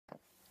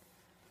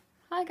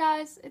Hi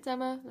guys, it's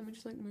Emma. Let me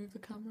just move the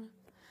camera.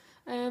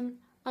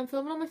 I'm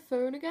filming on my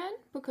phone again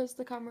because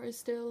the camera is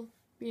still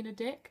being a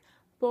dick,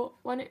 but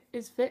when it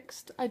is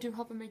fixed I do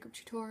have a makeup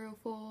tutorial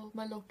for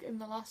my look in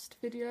the last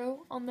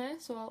video on there,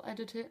 so I'll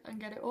edit it and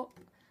get it up.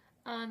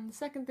 And the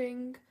second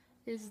thing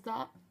is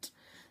that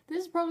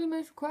this is probably the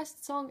most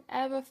requested song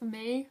ever for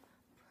me,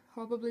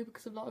 probably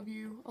because a lot of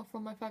you are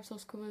from my 5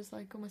 Sauce covers,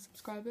 like all my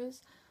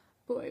subscribers,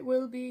 but it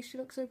will be She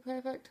Looks So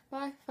Perfect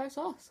by 5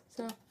 Sauce,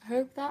 so I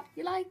hope that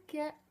you like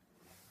it.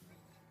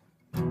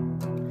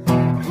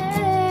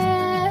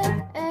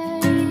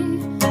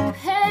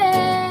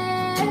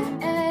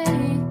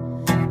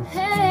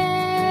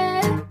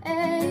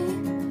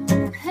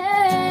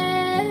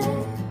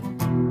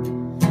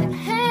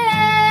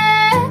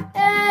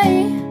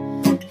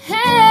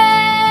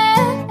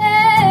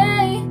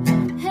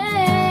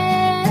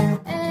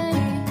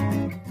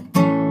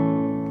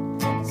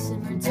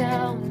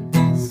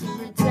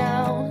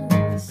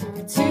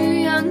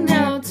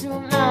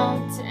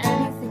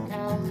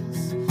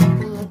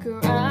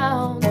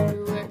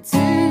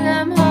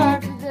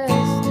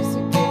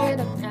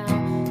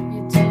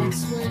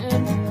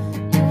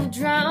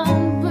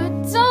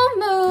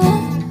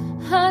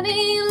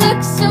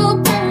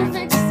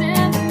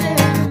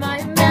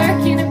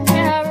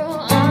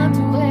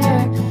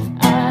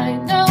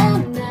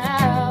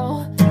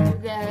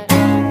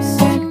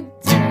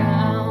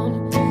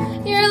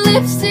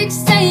 Lipstick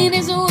stain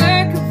is a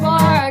work of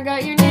art.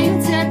 Got your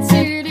name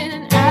tattooed in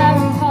an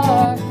arrow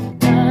heart.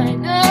 I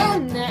know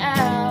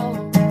now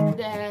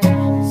that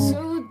I'm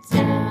so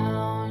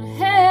down.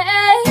 Hey,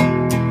 hey,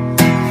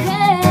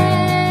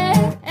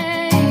 hey,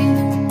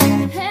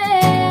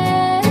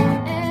 hey,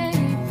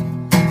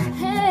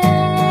 hey,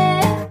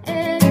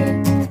 hey.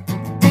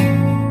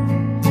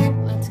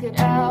 Let's get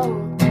out,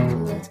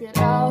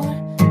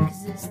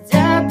 'cause this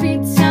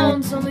deadbeat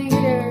town's only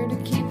here to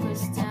keep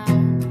us down.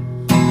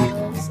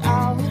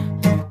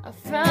 I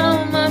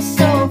found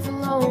myself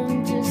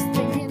alone, just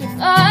thinking if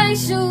I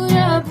showed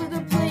up with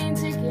a plane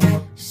ticket,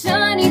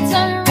 shiny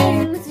diamond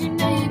ring with your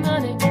name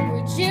on it,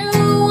 would you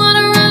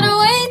wanna run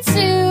away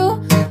too?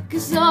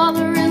 'Cause all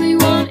I really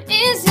want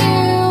is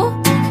you.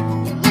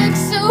 You look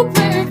so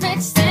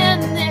perfect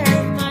standing there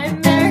in my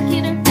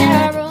American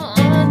Apparel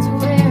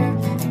underwear.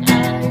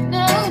 I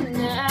know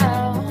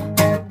now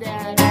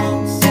that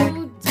I'm so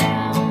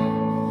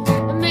down.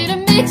 I made a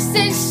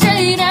mixtape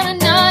straight out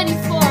of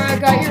 94. I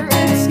got your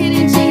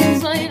skinny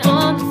jeans laying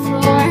on the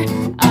floor.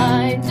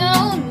 I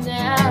know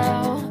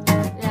now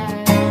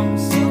that I'm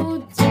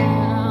so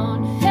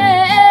down.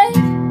 Hey,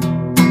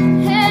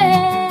 hey,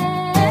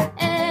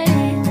 hey,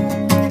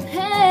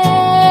 hey,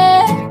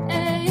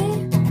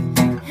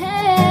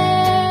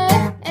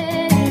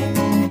 hey,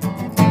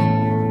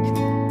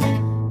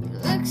 you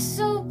look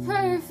so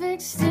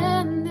perfect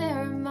standing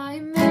there in my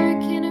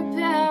American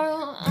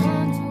Apparel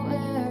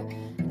underwear.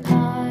 And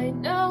I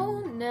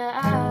know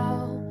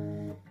now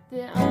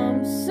that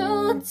I'm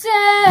so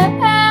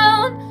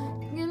down.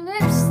 Your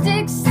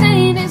lipstick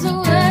stain is a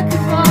work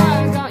of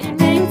art. Got your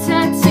name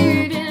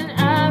tattooed in an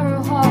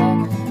arrow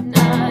heart. And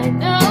I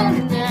know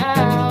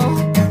now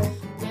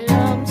that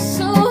I'm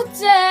so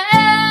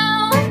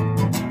down.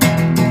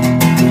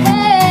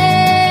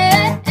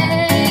 Hey,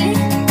 hey,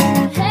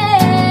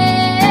 hey,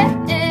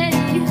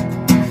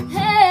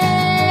 hey,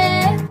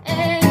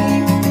 hey.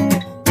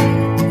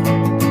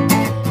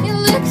 You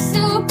look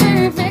so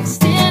perfect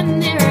standing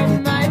there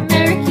in my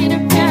American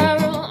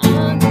Apparel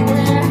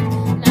underwear.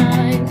 And I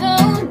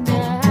know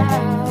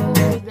now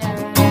that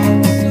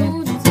I'm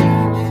so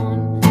down.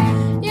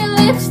 Your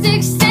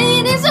lipstick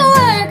stain is a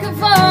work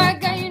of art.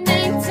 Got your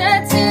name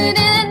tattooed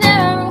in an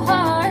arrow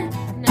heart.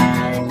 And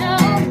I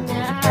know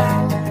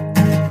now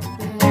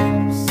that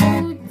I'm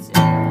so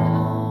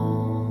down.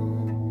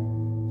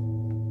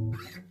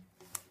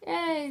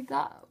 Yay,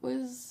 that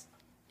was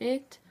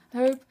it. I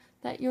hope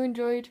that you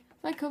enjoyed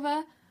my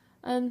cover,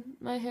 and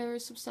my hair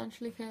is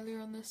substantially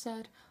curlier on this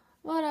side.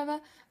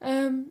 Whatever.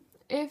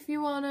 If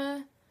you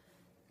wanna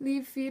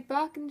leave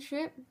feedback and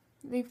shit,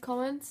 leave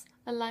comments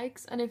and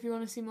likes, and if you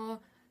wanna see more,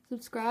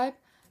 subscribe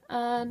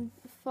and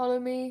follow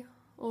me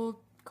or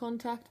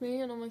contact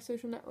me on all my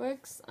social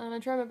networks. And I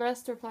try my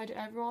best to reply to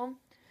everyone,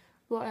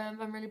 but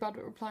I'm really bad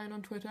at replying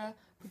on Twitter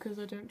because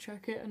I don't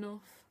check it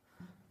enough.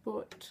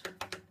 But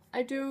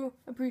I do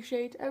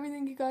appreciate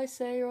everything you guys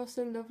say. You're all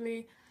so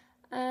lovely,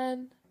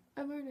 and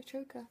I'm wearing a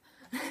choker.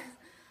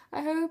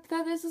 I hope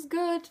that this is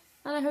good,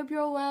 and I hope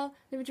you're all well.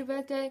 If it's your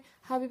birthday,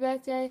 happy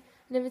birthday,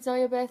 and if it's not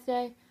your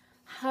birthday,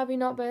 happy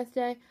not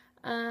birthday.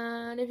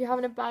 And if you're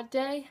having a bad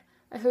day,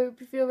 I hope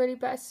you feel really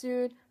better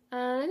soon,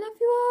 and I love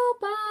you all.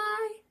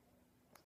 Bye.